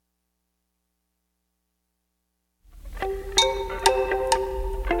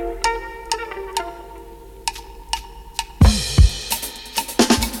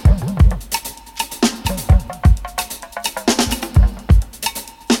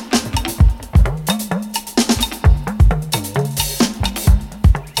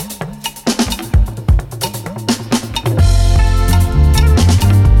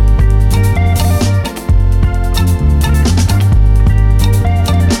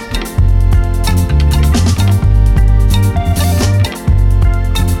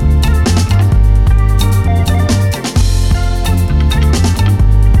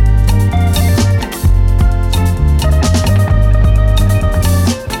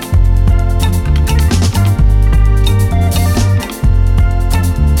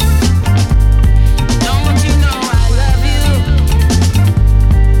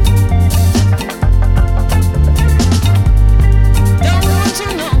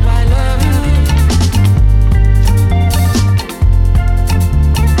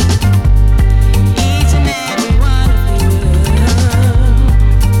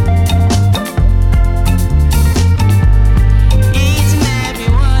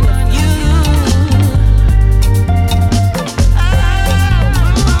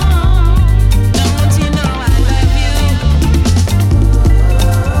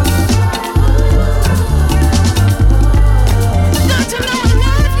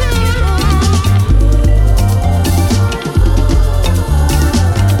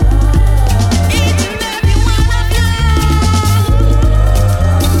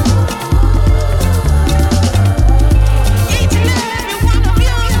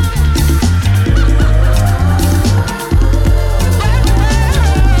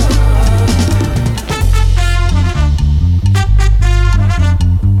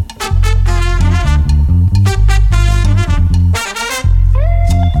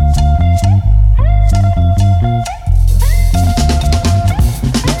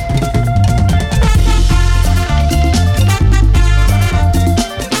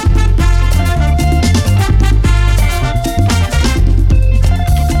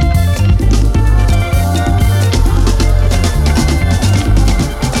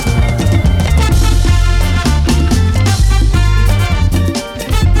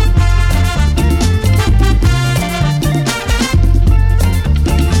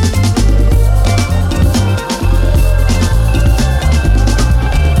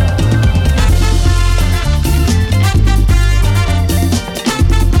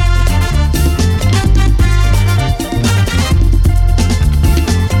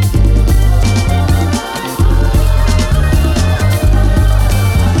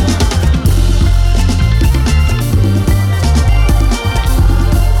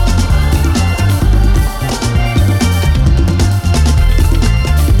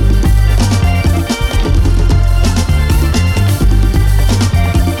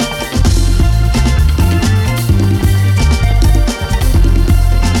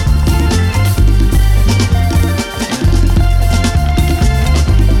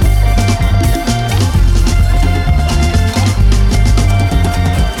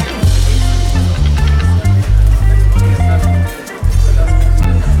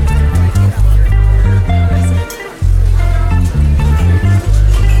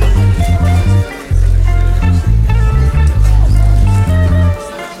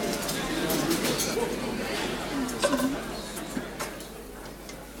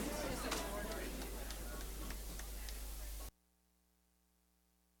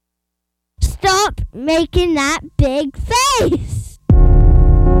making that big face.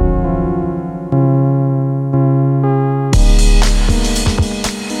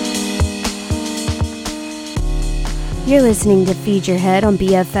 You're listening to Feed Your Head on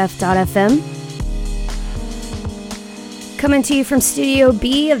BFF.FM. Coming to you from Studio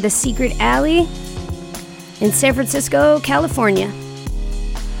B of the Secret Alley in San Francisco, California.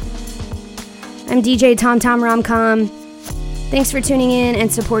 I'm DJ Tom Romcom. Thanks for tuning in and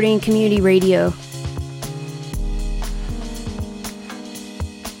supporting community radio.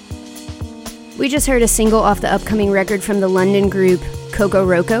 We just heard a single off the upcoming record from the London group Coco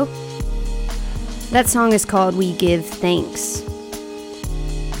Roco. That song is called We Give Thanks.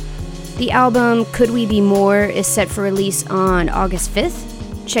 The album Could We Be More is set for release on August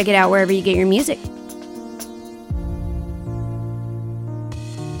 5th. Check it out wherever you get your music.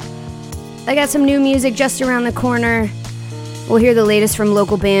 I got some new music just around the corner. We'll hear the latest from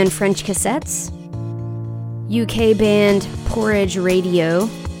local band French Cassettes, UK band Porridge Radio,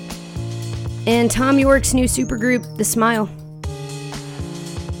 and Tom York's new supergroup, The Smile.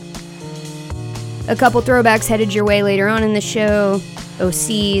 A couple throwbacks headed your way later on in the show.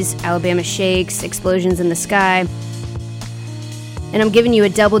 OCs, Alabama Shakes, Explosions in the Sky. And I'm giving you a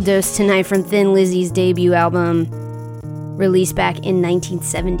double dose tonight from Thin Lizzy's debut album, released back in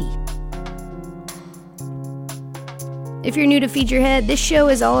 1970. If you're new to Feed Your Head, this show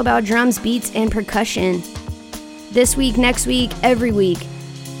is all about drums, beats, and percussion. This week, next week, every week,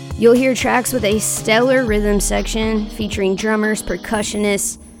 you'll hear tracks with a stellar rhythm section featuring drummers,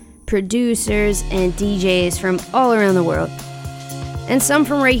 percussionists, producers, and DJs from all around the world, and some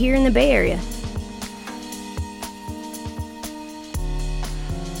from right here in the Bay Area.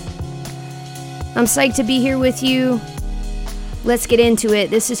 I'm psyched to be here with you. Let's get into it.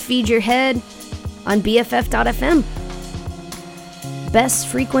 This is Feed Your Head on BFF.FM. Best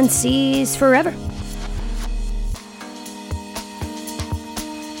frequencies forever.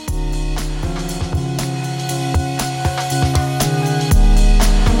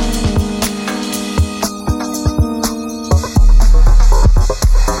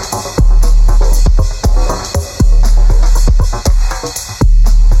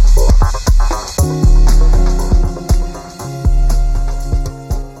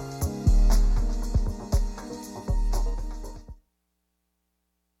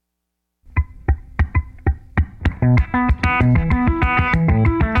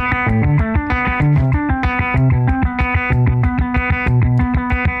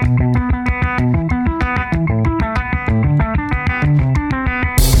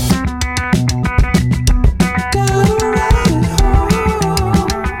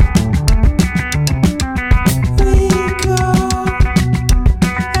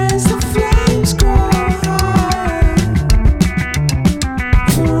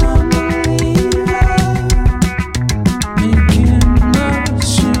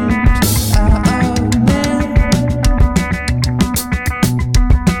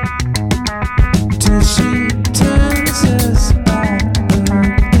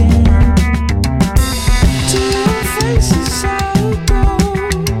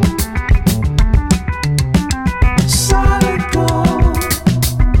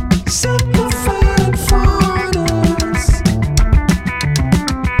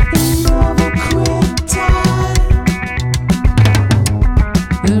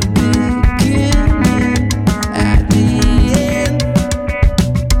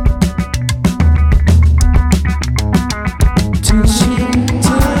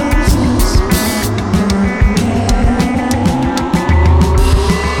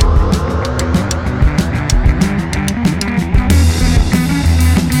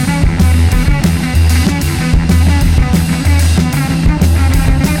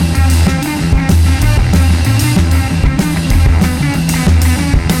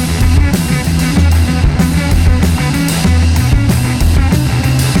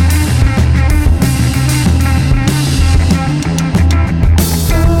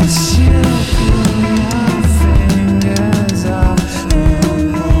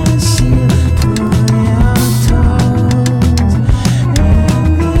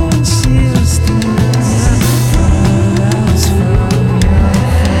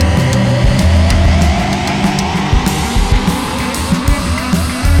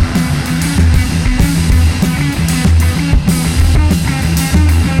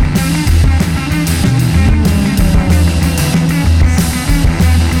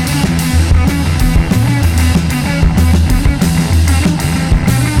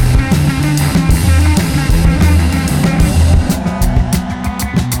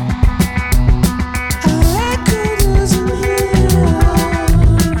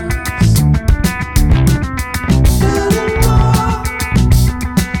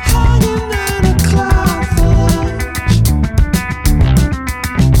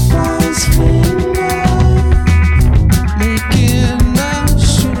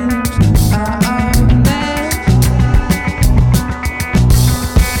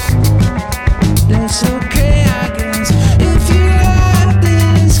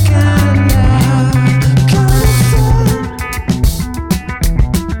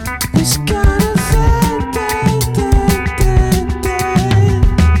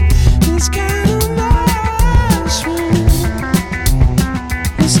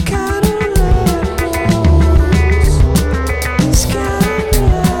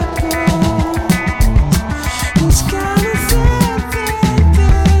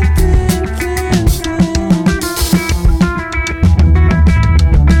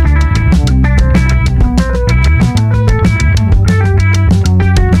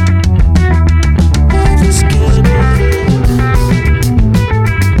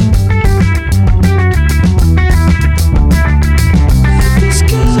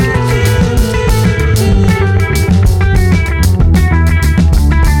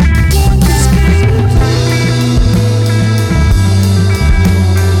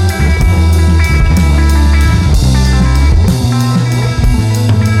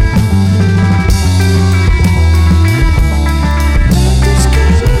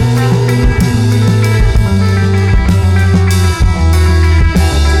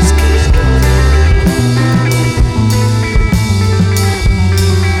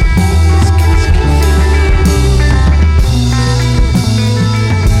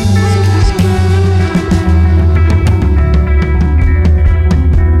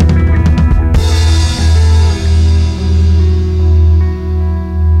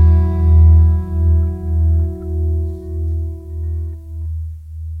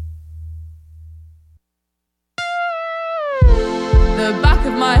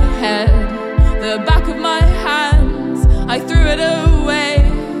 my head, the back of my hands. I threw it away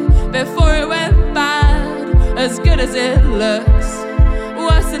before it went bad. As good as it looks,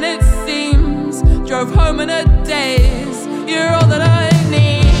 worse than it seems. Drove home in a daze. You're all that I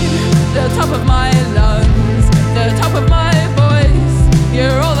need. The top of my lungs, the top of my voice.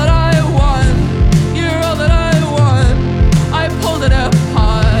 You're all that I want. You're all that I want. I pulled it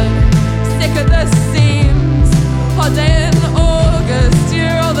apart, sick at the seams. Hot day in August.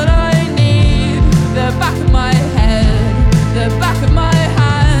 You're all that I need. The back of my head, the back of my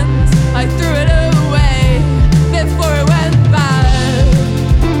hands. I threw it away before it went bad.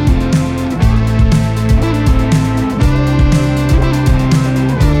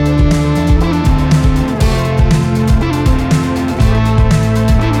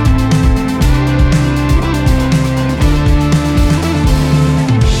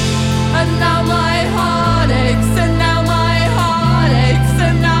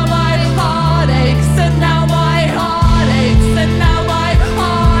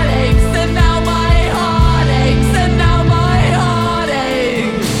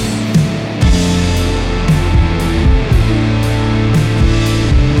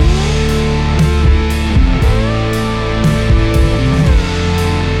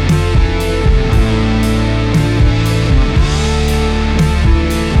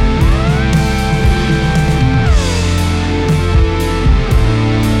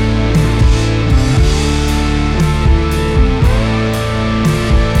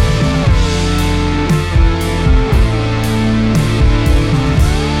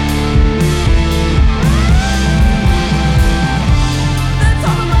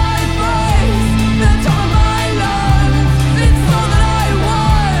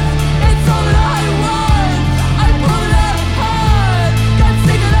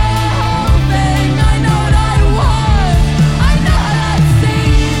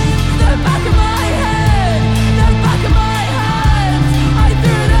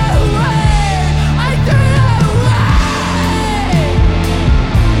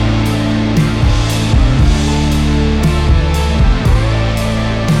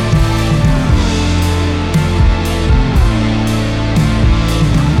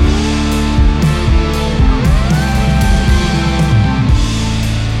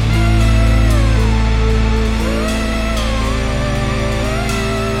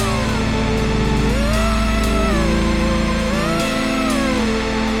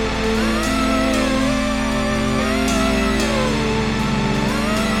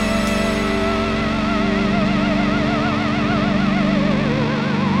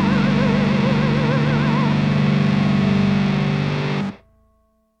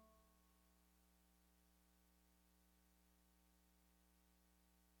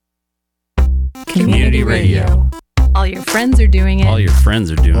 Community radio. All your friends are doing it. All your friends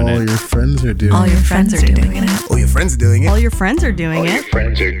are doing it. All your friends are doing it. All your friends are doing it. All your friends are doing it. All your friends are doing it. All your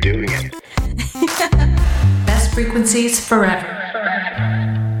friends are doing it. Best frequencies forever.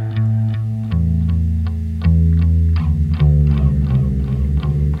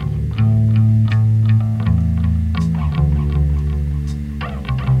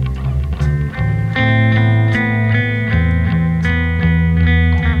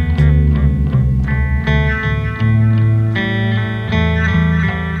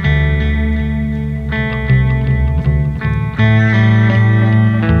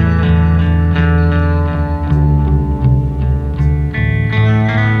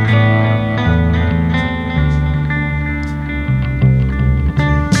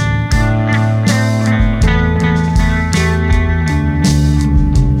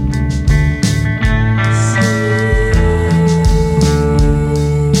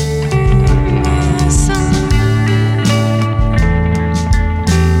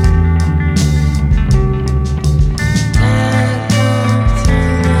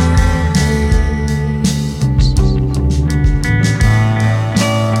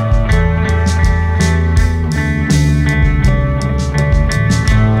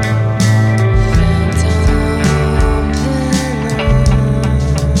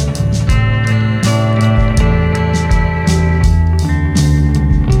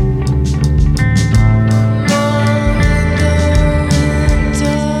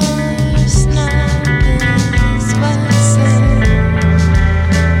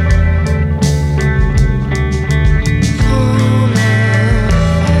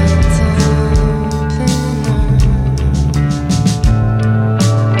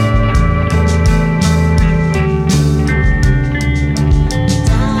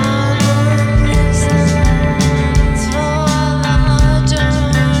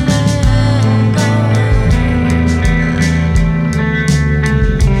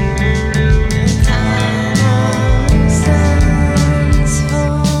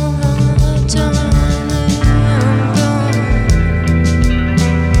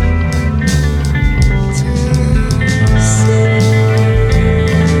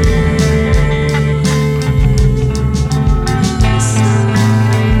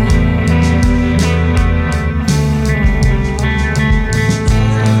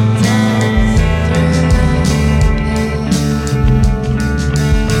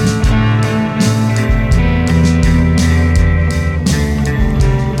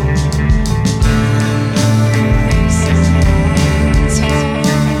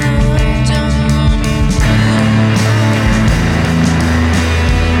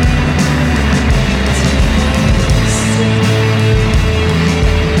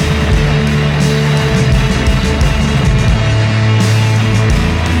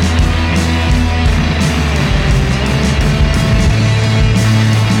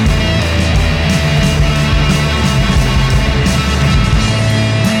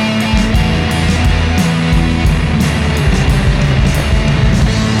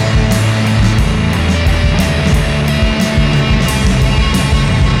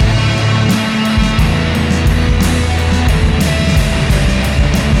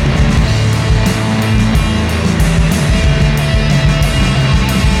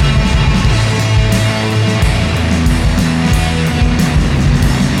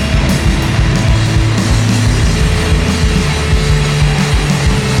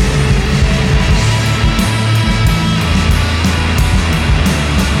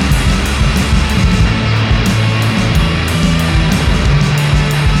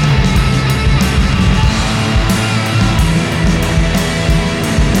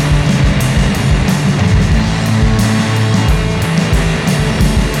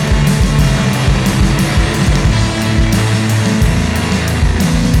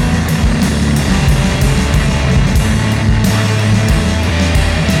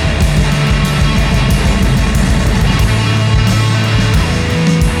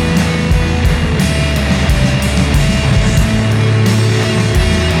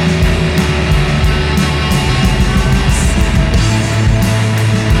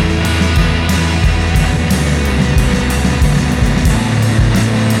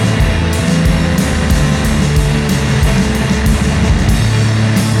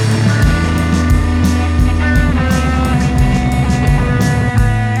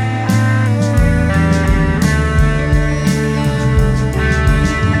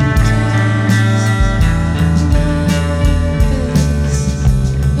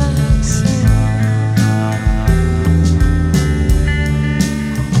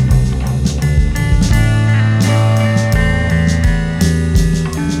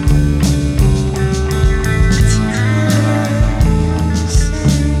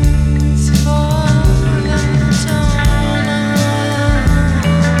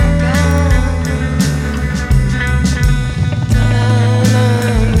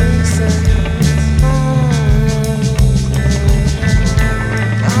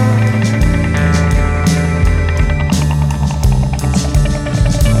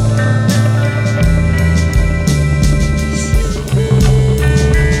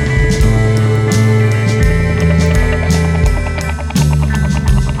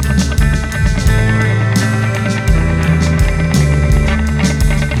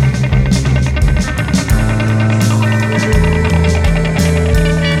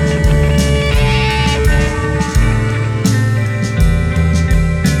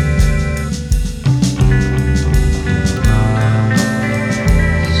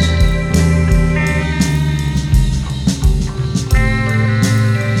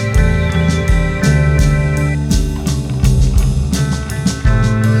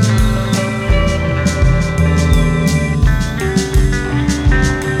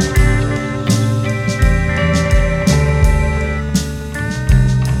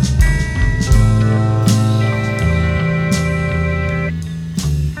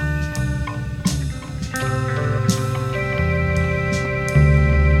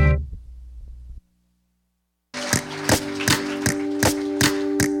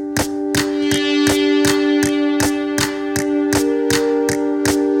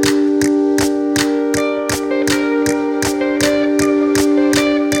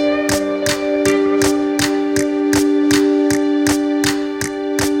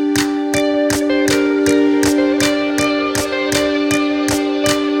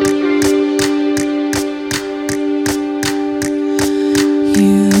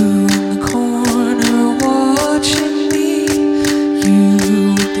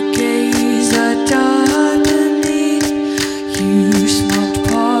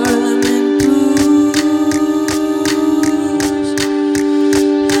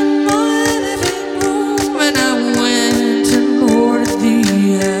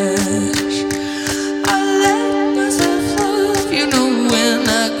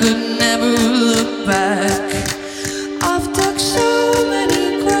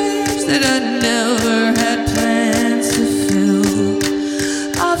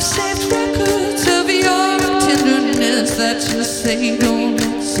 say don't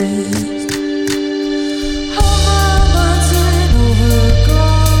exist. All my mind's an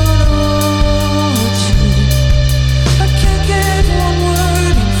overgrown orchard. I can't get one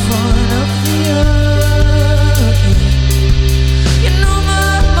word in front of the other. You know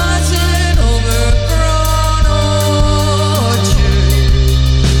my mind's an overgrown orchard.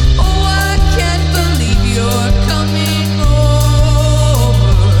 Oh, I can't believe you're coming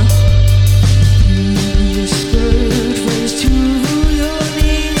over. Your skirt raised to your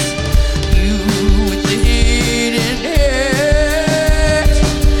knees. You with the hidden hair.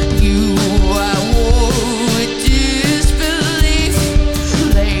 You I wore with disbelief.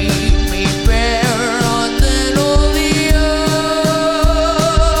 Laid me bare on the linoleum.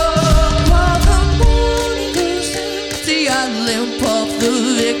 While the morning goes empty, I limp off the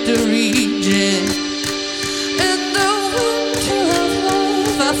victory gin. In the winter of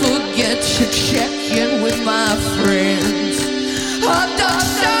love, I forget to check in with my friends. I've done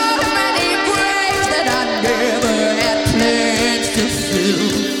so many graves that I never had plans to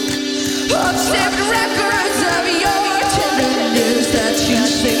fill. I've saved records of your tenderness that you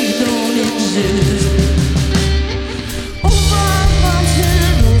say don't exist. Oh, my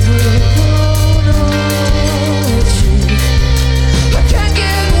mountain overgrown orchard. I can't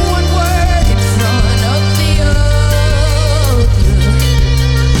get one word in front of the other.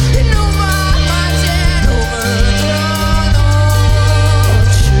 You know my mind's an overgrown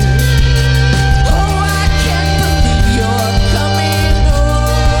orchard. Oh, I can't believe you're coming over.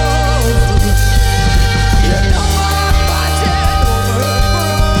 You know my mind's an overgrown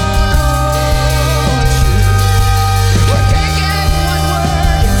orchard. I can't get one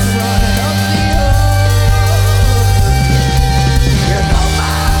word in front of the other. You know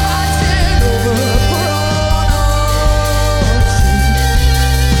my mind's an overgrown orchard.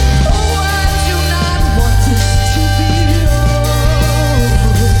 Oh, I do not want this to be over.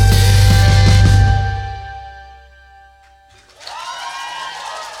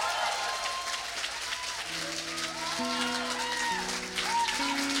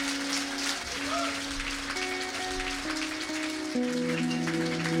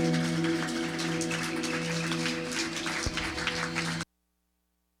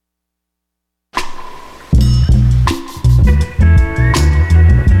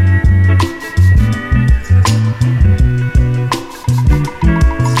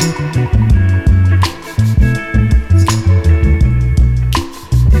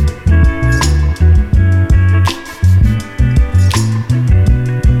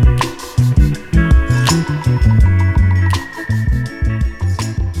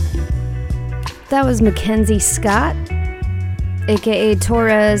 That was Mackenzie Scott, aka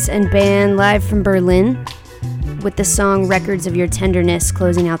Torres and band, live from Berlin, with the song Records of Your Tenderness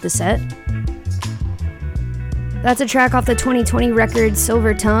closing out the set. That's a track off the 2020 record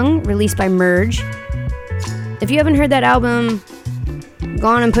Silver Tongue, released by Merge. If you haven't heard that album, go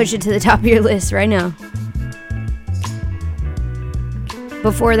on and push it to the top of your list right now.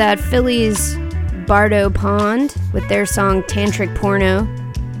 Before that, Philly's Bardo Pond with their song Tantric Porno,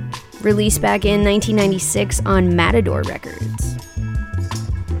 released back in 1996 on Matador Records.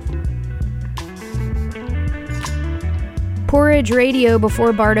 Porridge Radio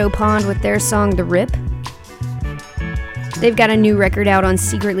before Bardo Pond with their song The Rip. They've got a new record out on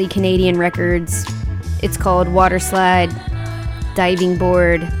Secretly Canadian Records. It's called Waterslide, Diving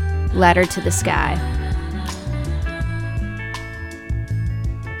Board, Ladder to the Sky.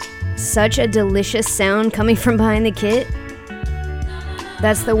 Such a delicious sound coming from behind the kit.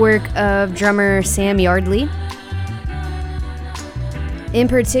 That's the work of drummer Sam Yardley. In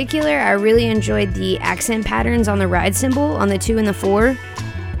particular, I really enjoyed the accent patterns on the ride cymbal on the 2 and the 4.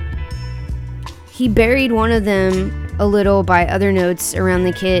 He buried one of them a little by other notes around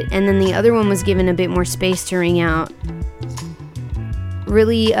the kit, and then the other one was given a bit more space to ring out.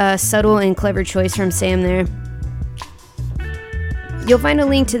 Really subtle and clever choice from Sam there. You'll find a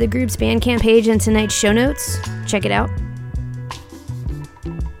link to the group's Bandcamp page in tonight's show notes. Check it out.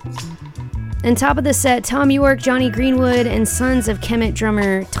 And top of the set, Tom York, Johnny Greenwood, and Sons of Kemet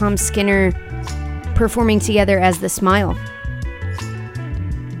drummer Tom Skinner performing together as The Smile.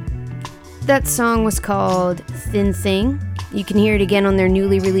 That song was called Thin Thing. You can hear it again on their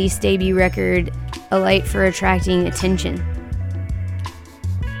newly released debut record, A Light for Attracting Attention.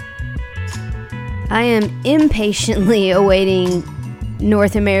 I am impatiently awaiting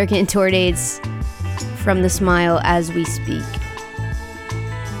North American tour dates from The Smile as we speak.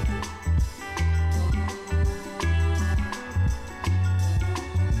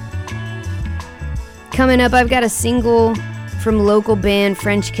 Coming up, I've got a single from local band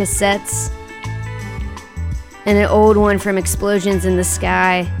French Cassettes. and an old one from Explosions in the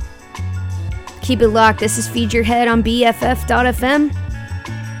Sky. Keep it locked. This is Feed Your Head on BFF.fm.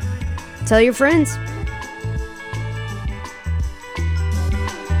 Tell your friends.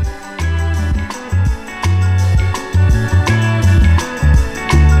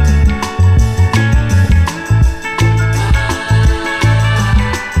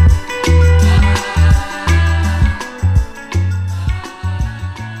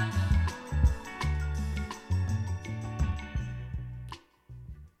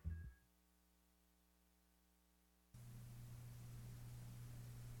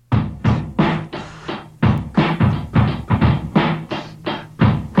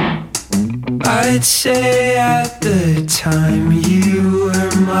 I'd say at the time you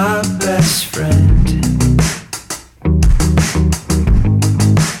were my best friend.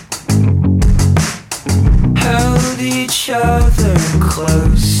 Held each other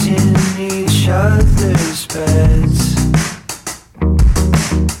close in each other's beds.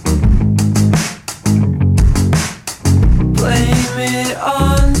 Blame it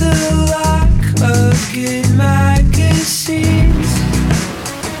on the lack of good magazines.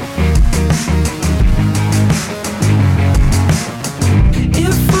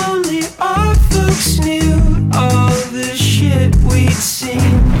 If only our folks knew all the shit we'd seen.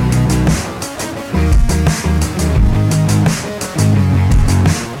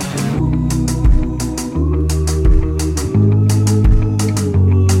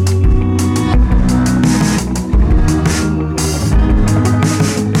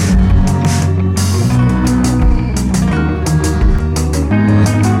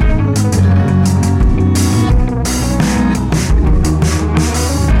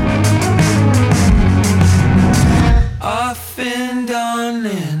 Off and on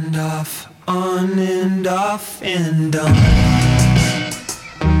and off, on and off and on.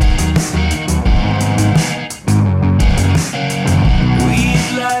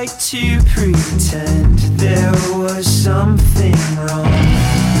 We'd like to pretend there was something wrong.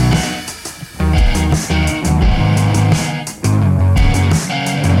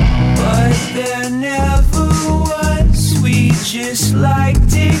 But there never was, we just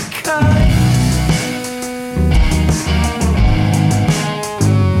liked it cut.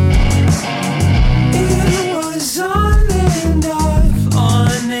 It was on and off,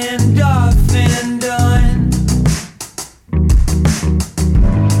 on and off and on.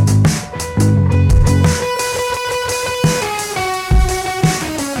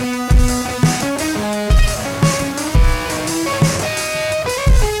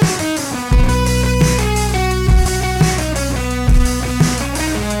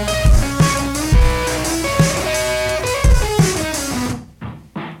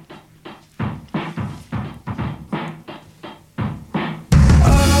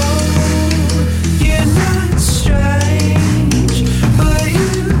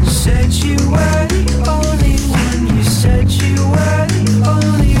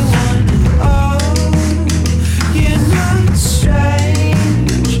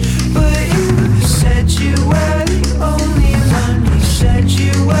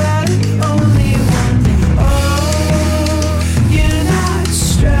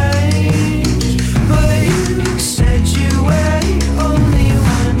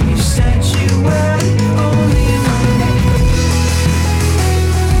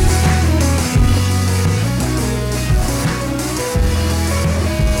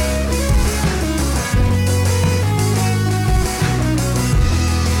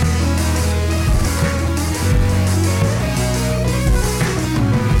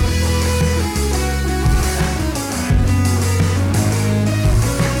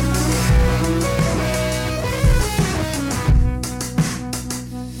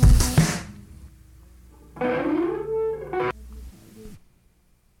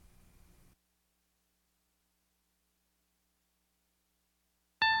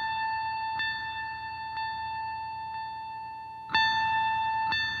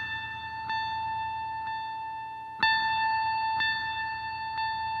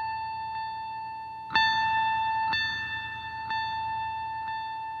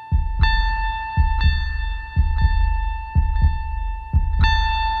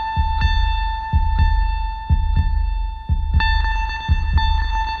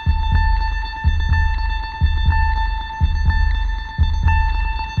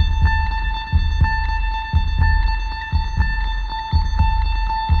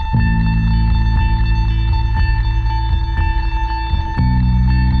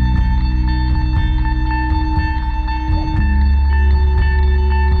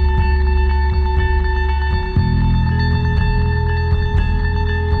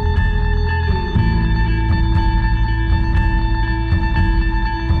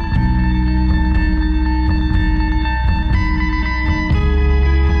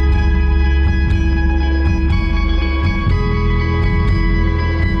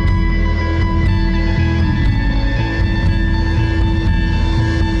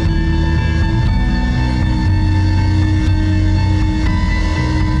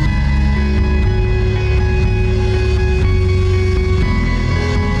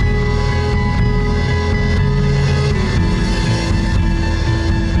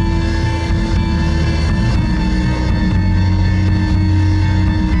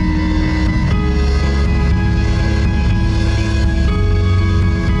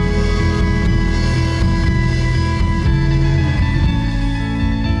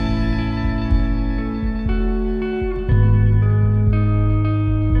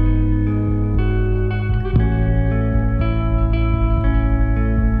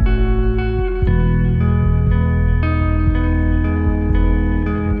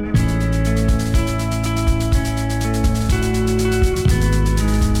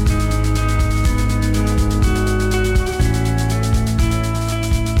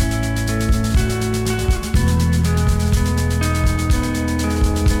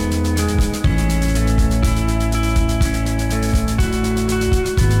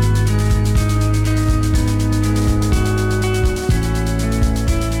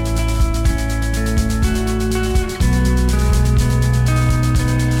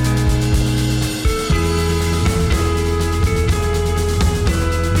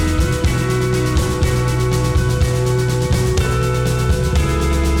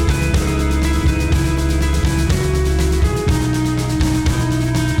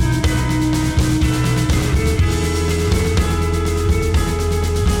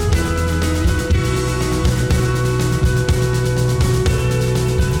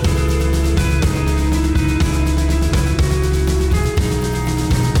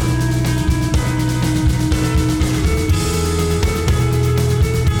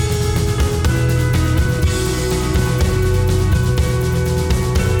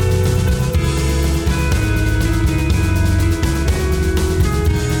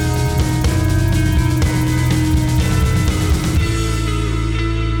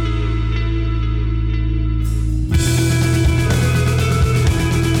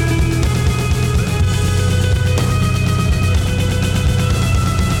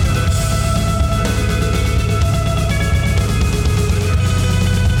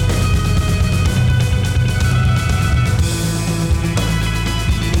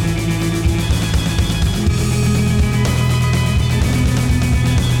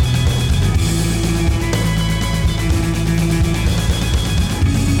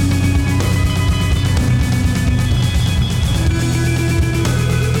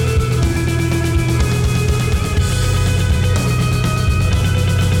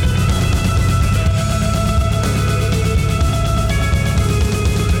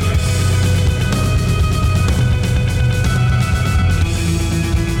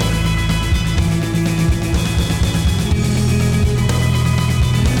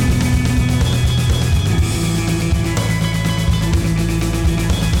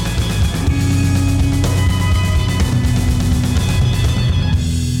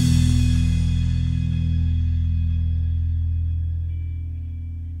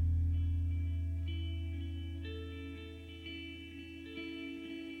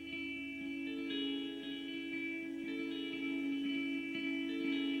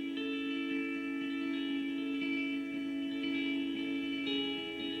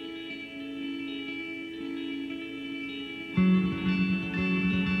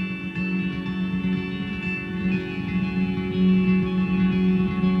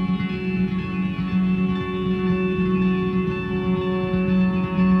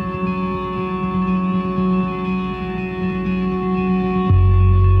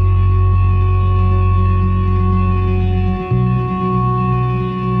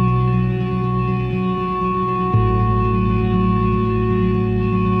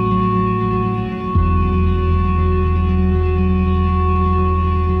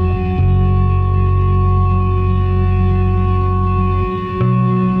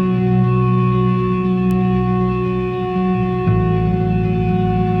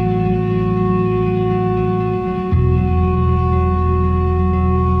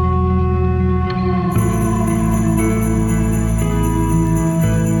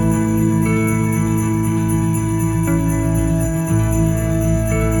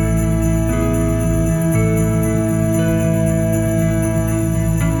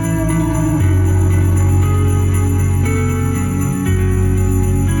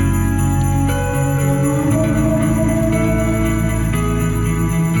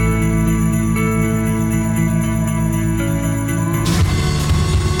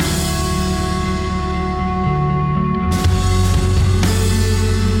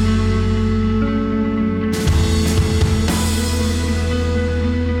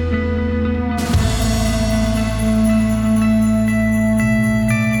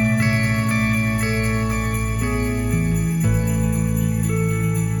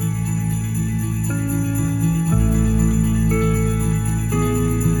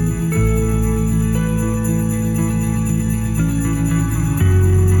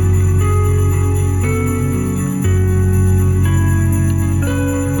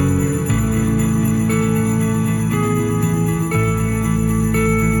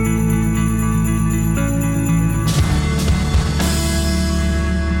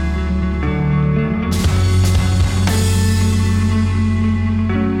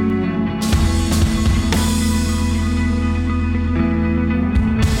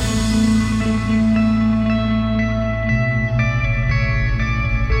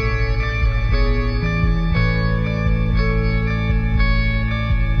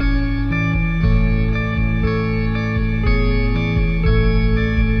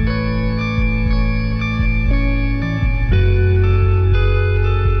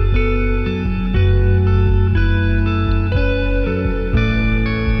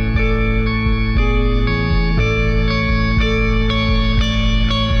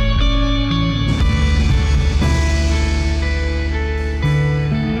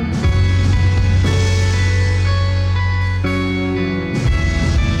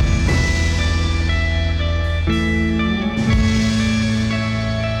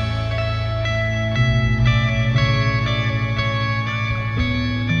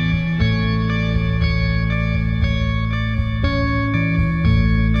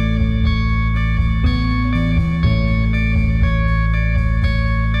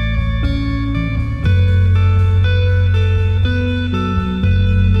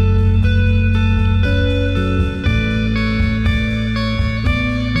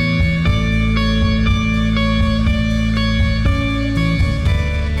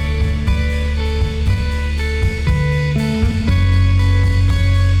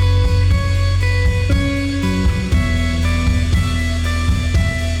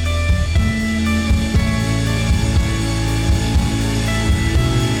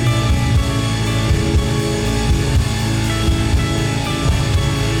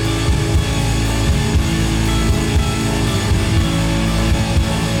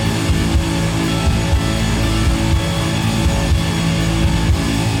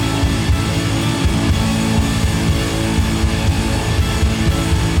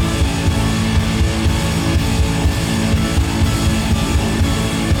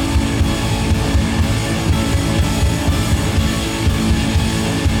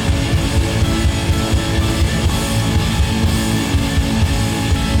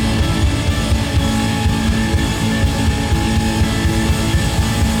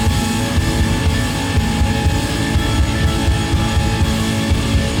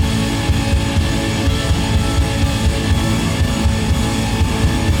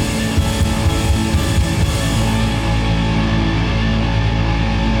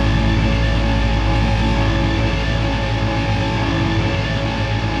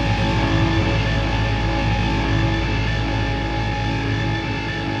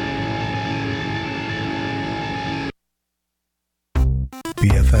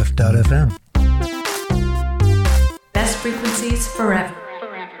 BFF.fm. Best frequencies forever.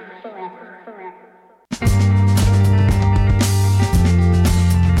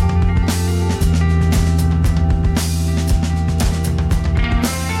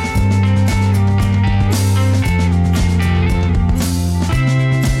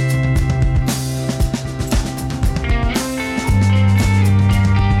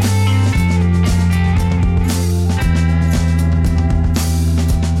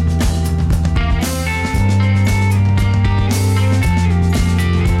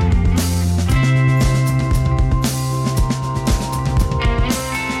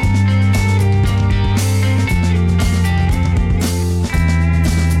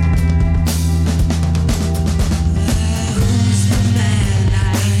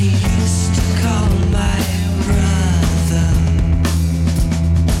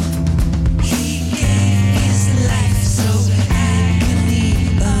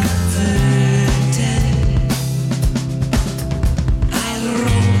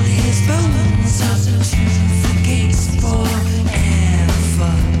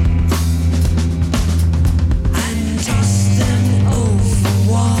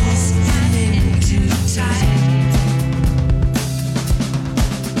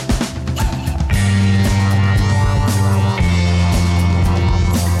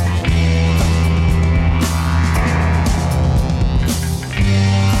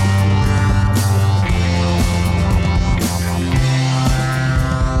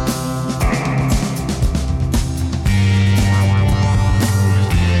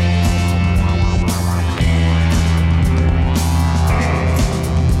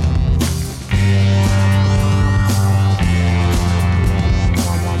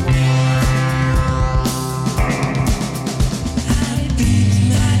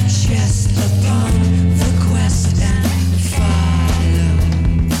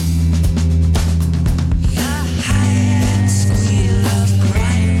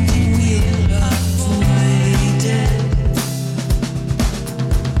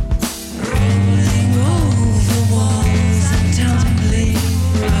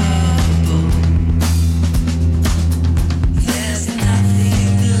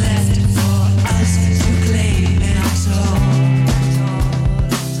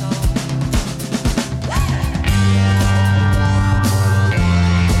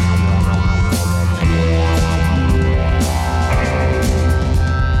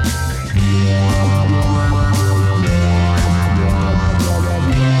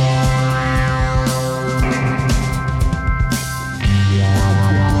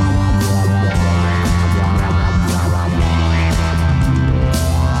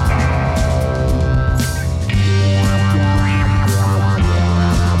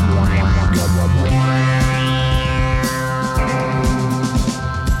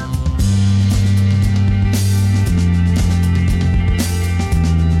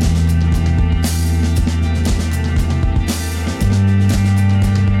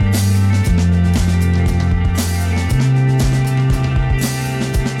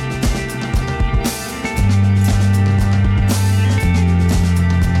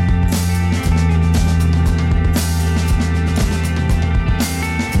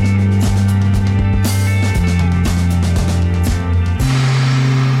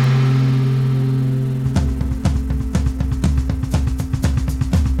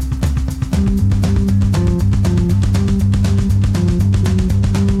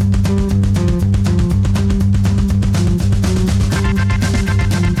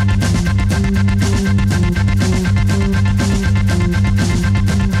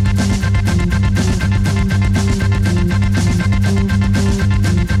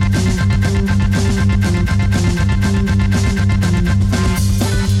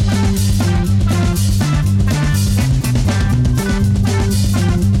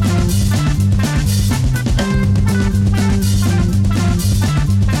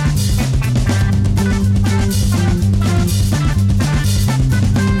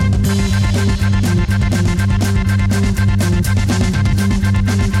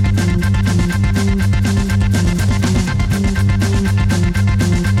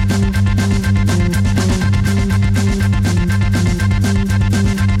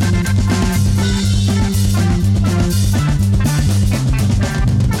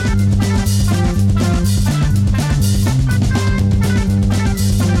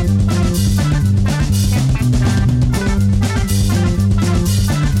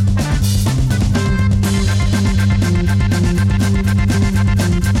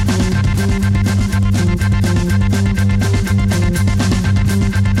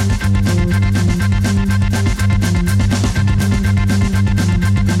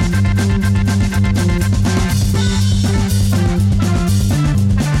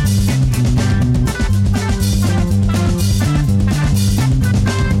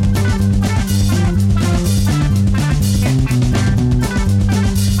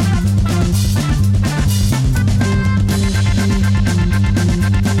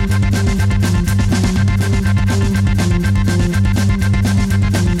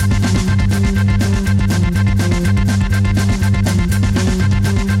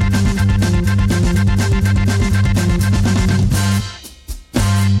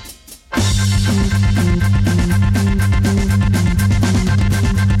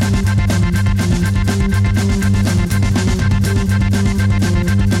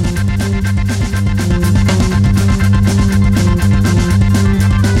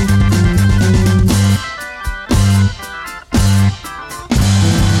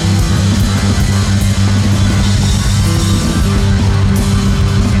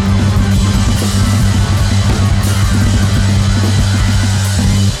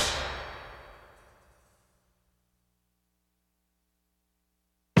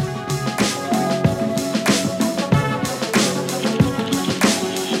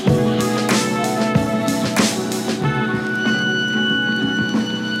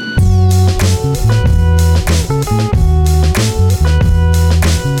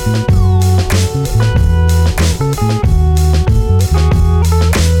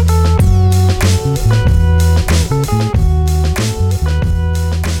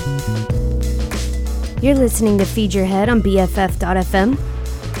 You're listening to Feed Your Head on BFF.fm.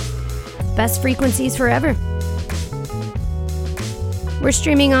 Best frequencies forever. We're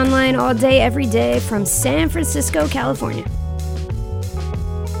streaming online all day, every day from San Francisco, California.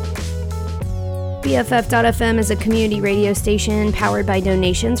 BFF.fm is a community radio station powered by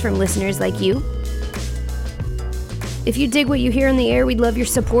donations from listeners like you. If you dig what you hear on the air, we'd love your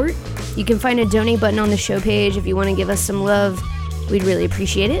support. You can find a donate button on the show page if you want to give us some love. We'd really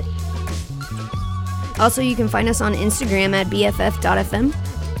appreciate it. Also, you can find us on Instagram at BFF.fm,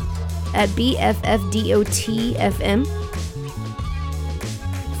 at BFFDOTFM.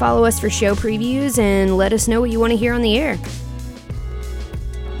 Follow us for show previews and let us know what you want to hear on the air.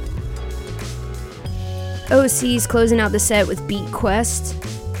 OC's closing out the set with Beat Quest,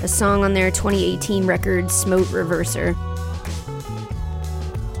 a song on their 2018 record Smote Reverser.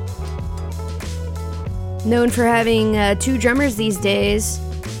 Known for having two drummers these days,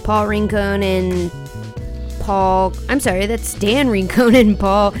 Paul Rincon and Dan Rincon and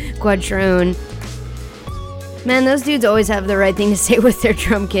Paul Quattrone. Man, those dudes always have the right thing to say with their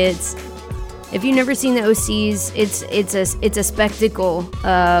drum kits. If you've never seen the OCs, it's a spectacle.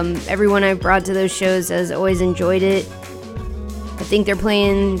 Everyone I've brought to those shows has always enjoyed it. I think they're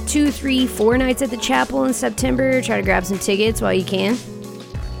playing 2, 3, 4 nights at the Chapel in September. Try to grab some tickets while you can.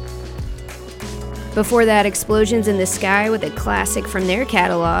 Before that, Explosions in the Sky with a classic from their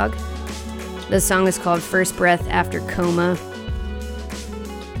catalog. The song is called First Breath After Coma.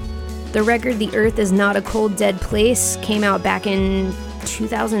 The record The Earth Is Not a Cold Dead Place came out back in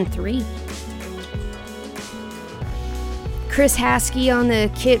 2003. Chris Haskey on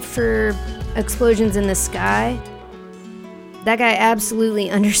the kit for Explosions in the Sky. That guy absolutely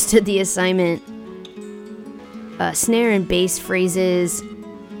understood the assignment. Snare and bass phrasing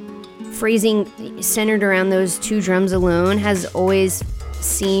centered around those two drums alone has always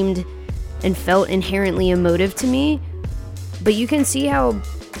seemed and felt inherently emotive to me. But you can see how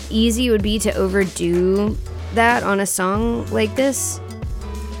easy it would be to overdo that on a song like this.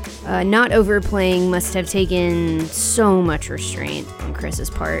 Not overplaying must have taken so much restraint on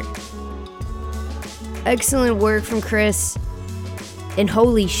Chris's part. Excellent work from Chris. And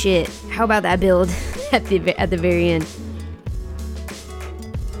holy shit, how about that build at the very end?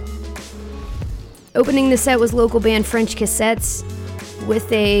 Opening the set was local band French Cassettes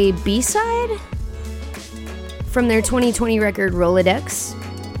with a B-side from their 2020 record Rolodex.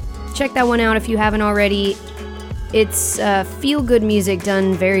 Check that one out if you haven't already. It's feel-good music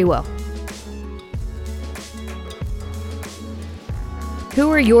done very well. Who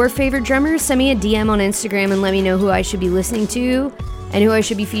are your favorite drummers? Send me a DM on Instagram and let me know who I should be listening to and who I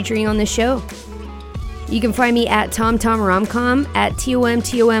should be featuring on this show. You can find me at TomTomRomcom, at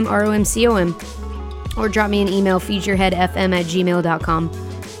TomTomRomcom, or drop me an email, feedyourheadfm@gmail.com.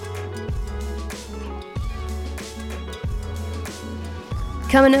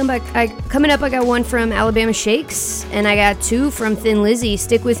 Coming up, I got one from Alabama Shakes, and I got two from Thin Lizzy.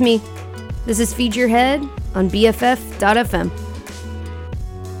 Stick with me. This is Feed Your Head on BFF.fm.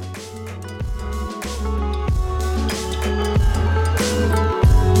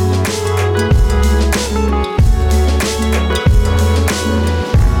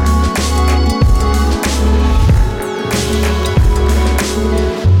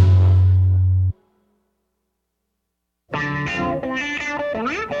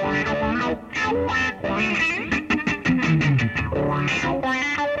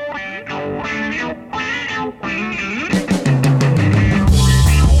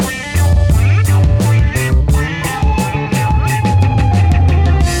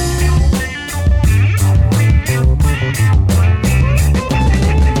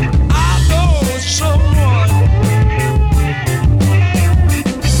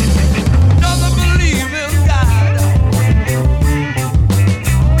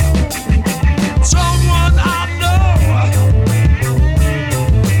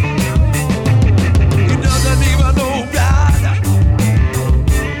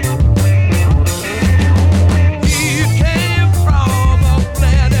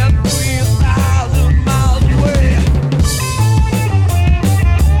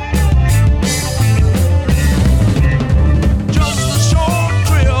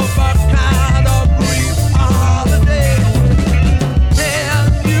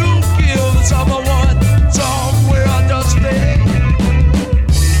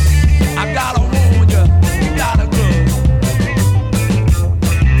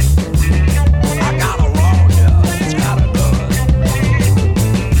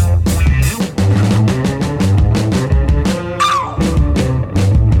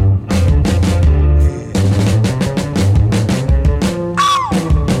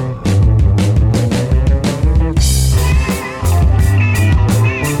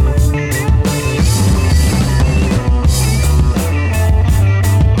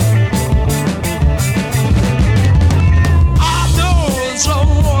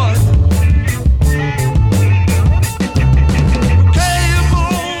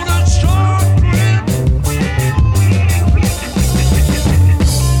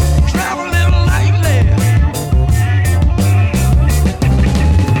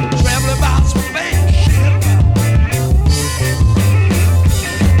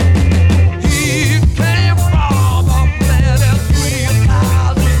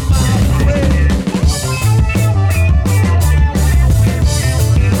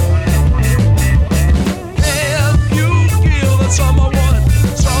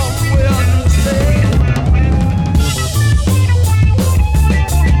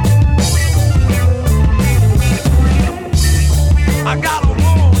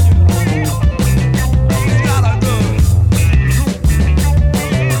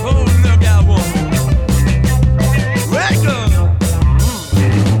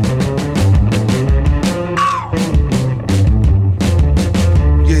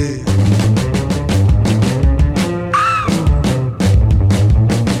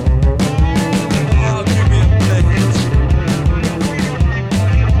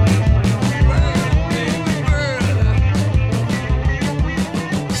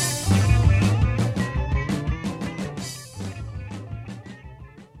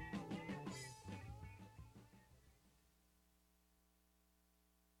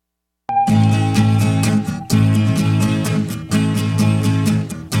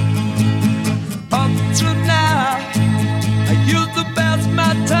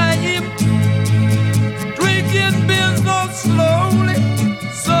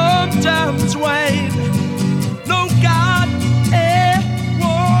 times wane. No God, air,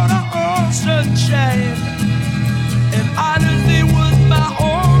 water, or sunshine. And honesty was my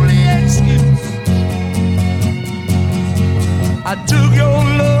only excuse. I took your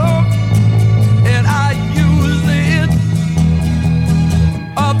love and I used it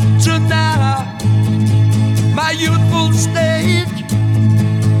up to now. My youthful stage,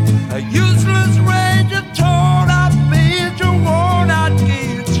 a useless rage, a torn out page, a worn out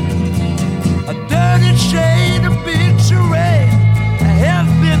gauge, a dirty shade, a big charade has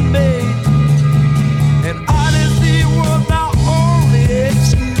been made. And honesty was my only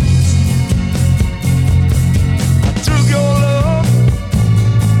excuse. I took your love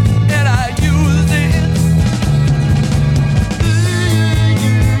and I used it.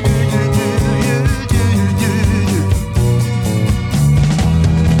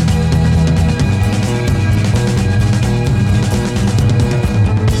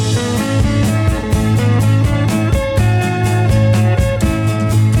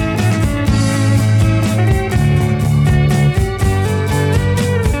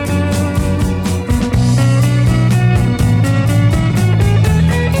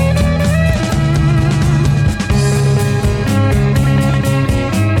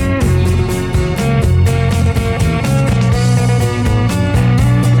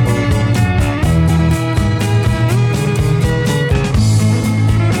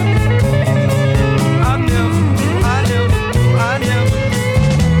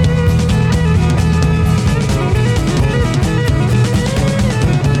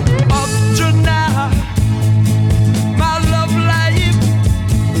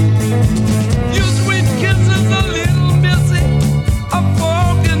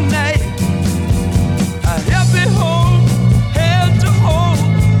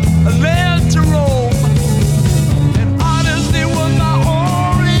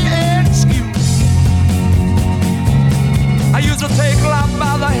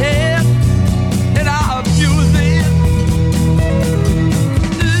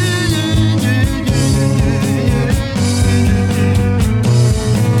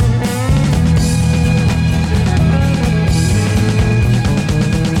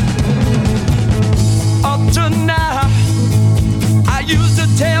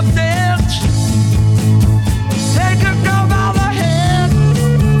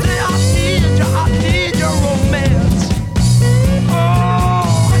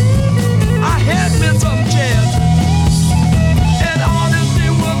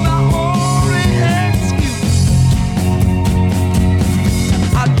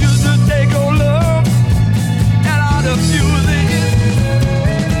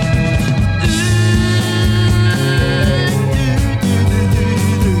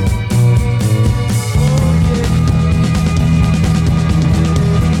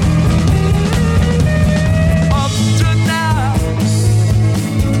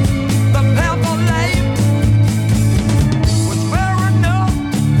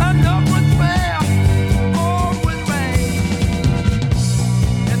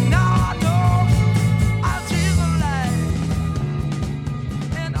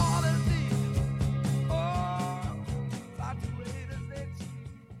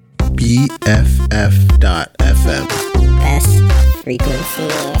 BFF.FM. Best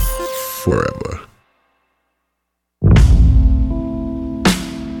frequencies forever.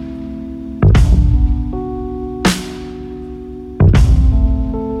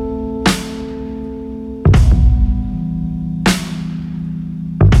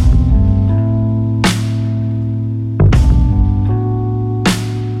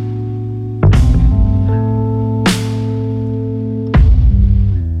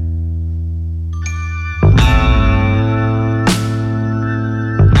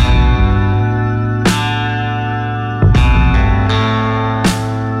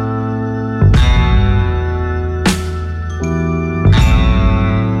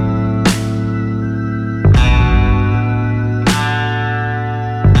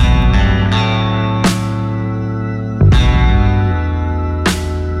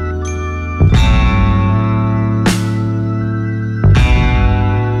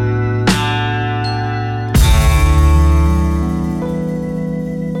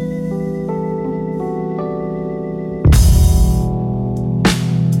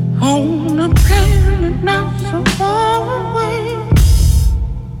 On a planet not so far away,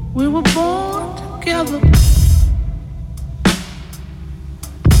 we were born together.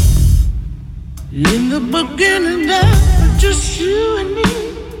 In the beginning, there was just you and me.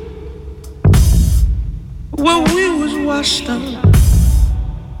 Well, we was washed up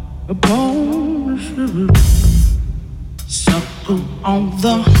upon the river. suckle on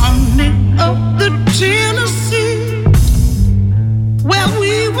the honey of the Tennessee, where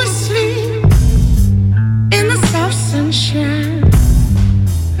we would sleep in the soft sunshine.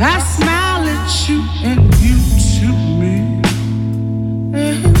 I smile at you and you to me,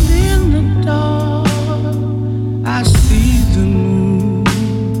 and in the dark I see the moon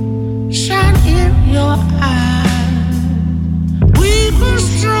shine in your eyes. We grew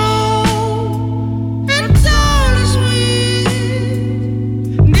strong and tall as we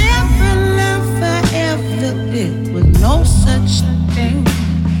never lived forever. There was no such thing.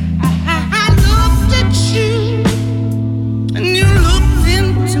 I looked at you and you looked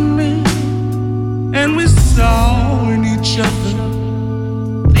into me, and we saw in each other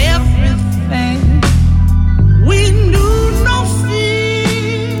everything. We knew no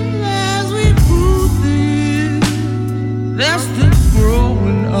fear as we grew this. That's the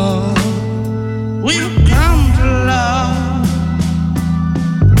growing up we've come to love.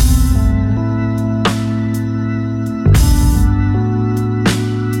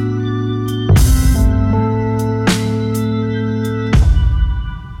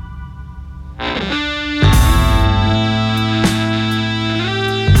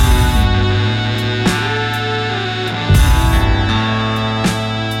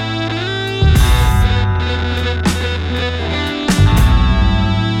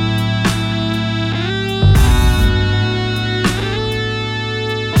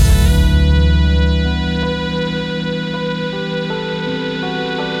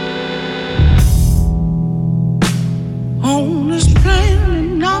 On this plane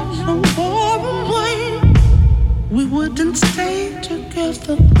and not so far away, we wouldn't stay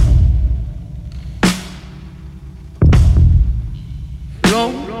together.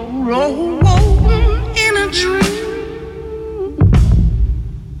 Rolling in a dream,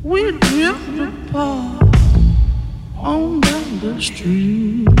 we drift apart on down the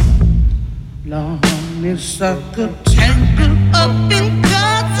street. Long as sucker tangled up in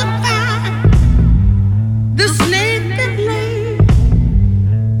God's eye. The snake that lay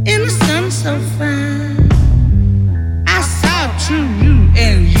in the sun so fine. I saw to you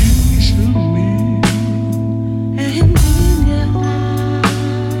and you to me, and in your eyes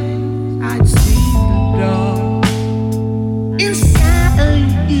I'd see the dark inside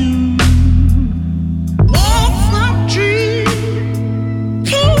of you. Walk from trees,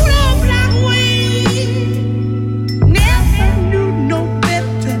 pulled up like weeds. Never knew no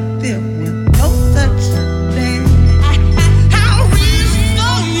better. There was no such thing. I reached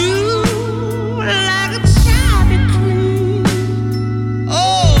for you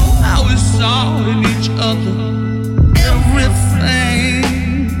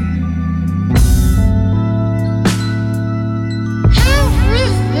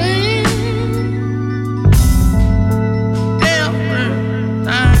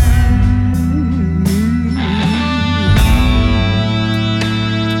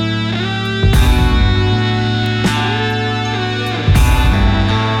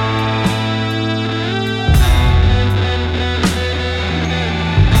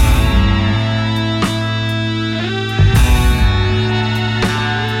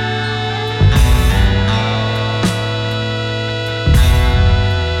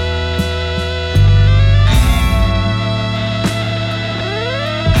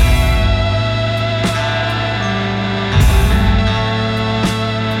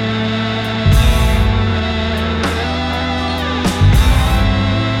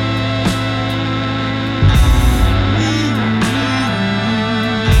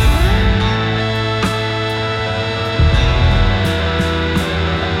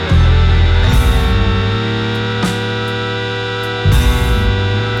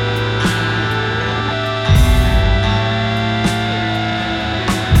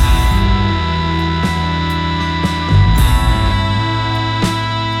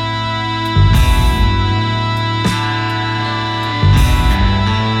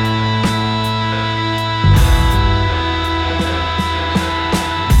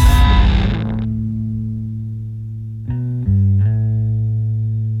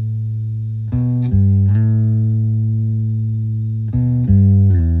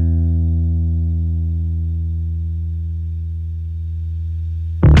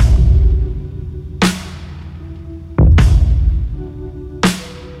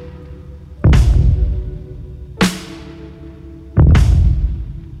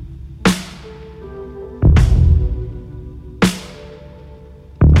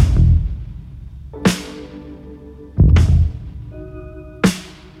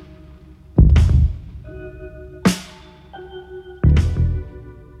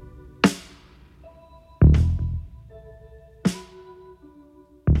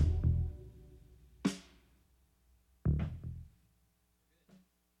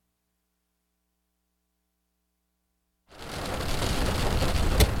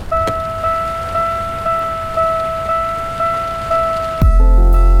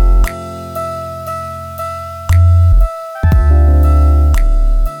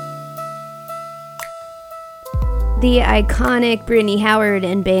The iconic Brittany Howard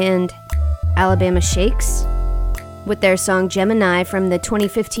and band Alabama Shakes with their song Gemini from the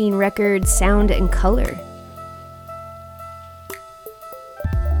 2015 record Sound and Color.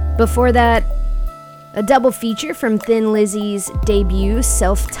 Before that, a double feature from Thin Lizzy's debut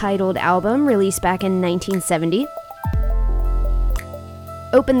self-titled album released back in 1970.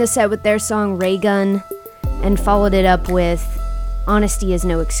 Opened the set with their song Ray Gun and followed it up with Honesty Is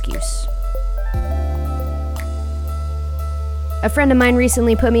No Excuse. A friend of mine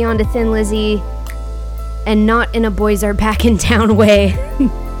recently put me on to Thin Lizzy, and not in a boys are back in town way.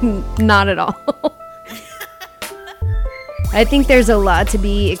 Not at all. I think there's a lot to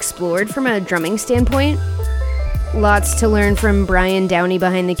be explored from a drumming standpoint. Lots to learn from Brian Downey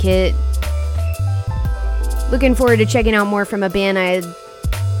behind the kit. Looking forward to checking out more from a band I had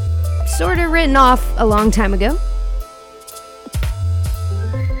sort of written off a long time ago.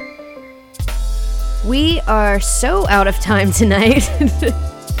 We are so out of time tonight.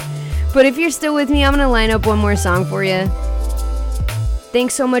 But if you're still with me, I'm going to line up one more song for you.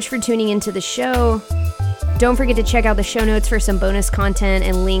 Thanks so much for tuning into the show. Don't forget to check out the show notes for some bonus content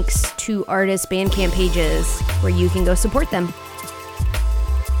and links to artist Bandcamp pages where you can go support them.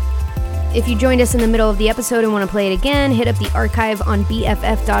 If you joined us in the middle of the episode and want to play it again, hit up the archive on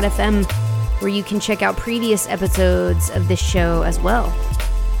BFF.fm where you can check out previous episodes of this show as well.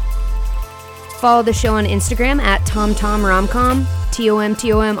 Follow the show on Instagram at TomTomRomcom,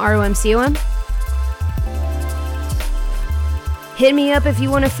 TomTomRomcom. Hit me up if you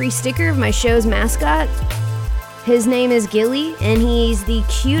want a free sticker of my show's mascot. His name is Gilly, and he's the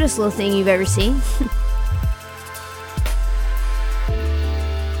cutest little thing you've ever seen.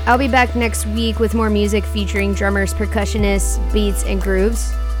 I'll be back next week with more music featuring drummers, percussionists, beats, and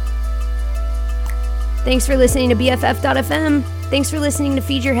grooves. Thanks for listening to BFF.fm. Thanks for listening to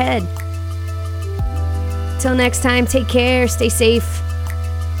Feed Your Head. Till next time, take care, stay safe,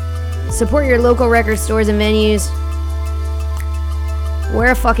 support your local record stores and venues,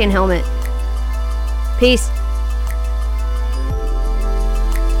 wear a fucking helmet. Peace.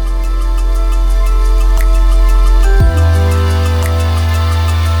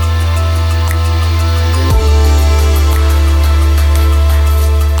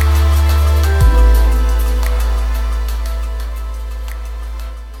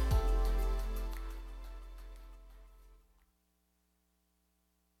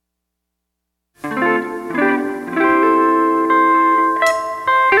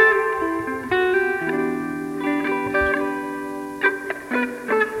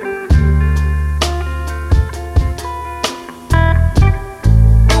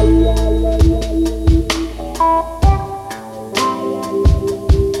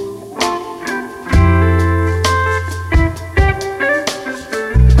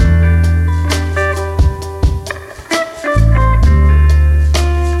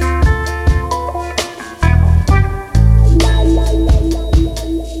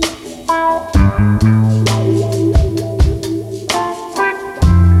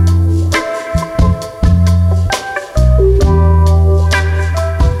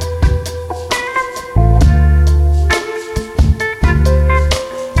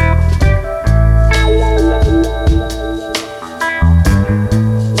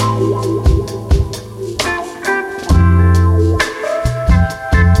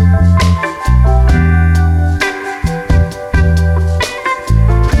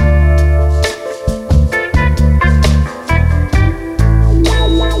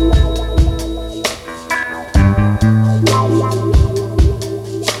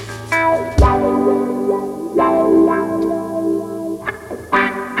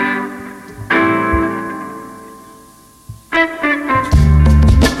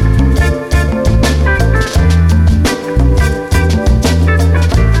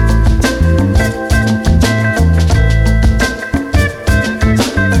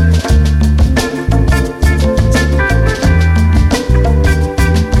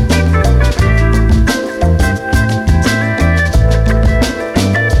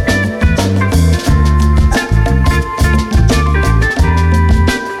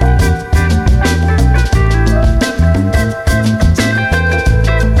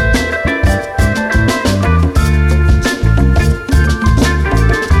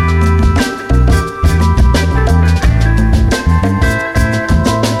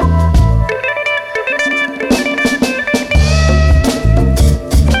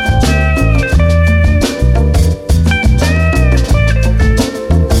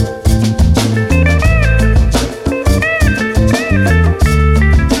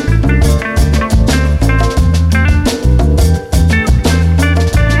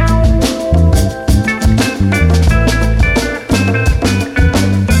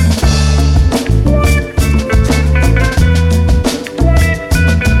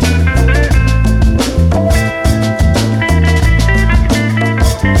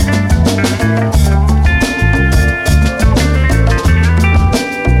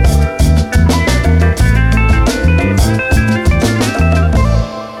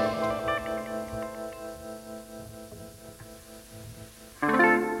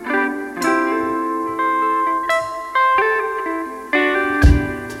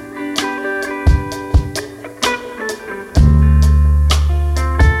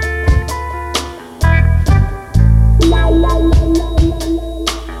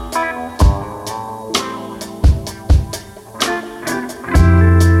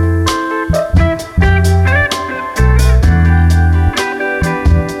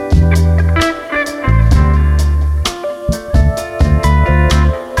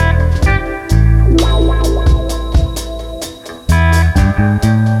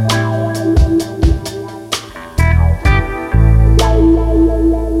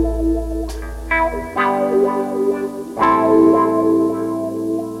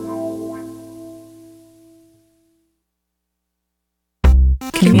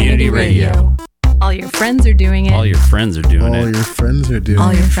 Community radio. All your friends are doing it. All your friends are doing All it. your friends are doing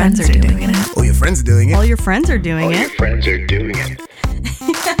All your friends are doing it. All your friends are doing it. All your friends are doing it. friends are doing it.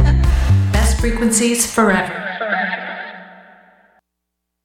 Best frequencies forever.